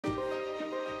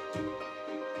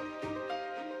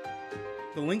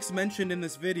The links mentioned in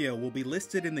this video will be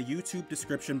listed in the YouTube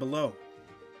description below.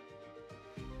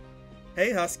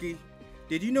 Hey Husky,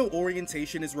 did you know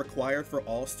orientation is required for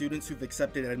all students who've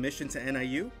accepted admission to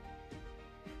NIU?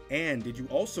 And did you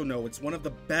also know it's one of the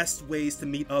best ways to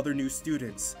meet other new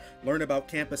students, learn about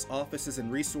campus offices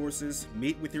and resources,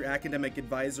 meet with your academic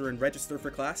advisor, and register for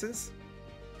classes?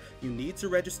 You need to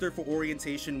register for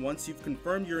orientation once you've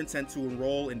confirmed your intent to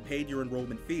enroll and paid your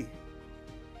enrollment fee.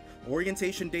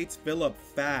 Orientation dates fill up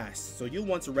fast, so you'll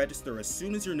want to register as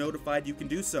soon as you're notified you can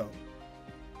do so.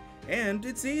 And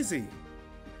it's easy.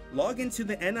 Log into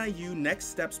the NIU Next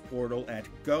Steps portal at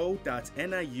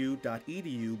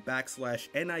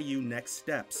go.niu.edu/NIU Next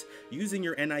Steps using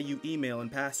your NIU email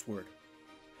and password.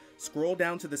 Scroll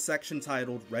down to the section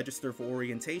titled Register for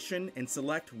Orientation and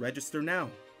select Register Now.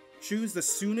 Choose the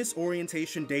soonest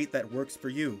orientation date that works for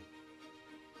you.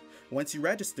 Once you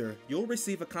register, you'll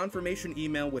receive a confirmation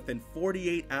email within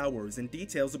 48 hours and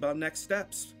details about next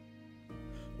steps.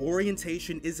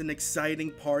 Orientation is an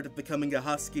exciting part of becoming a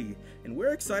Husky, and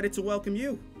we're excited to welcome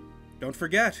you. Don't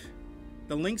forget,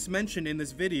 the links mentioned in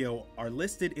this video are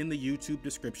listed in the YouTube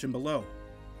description below.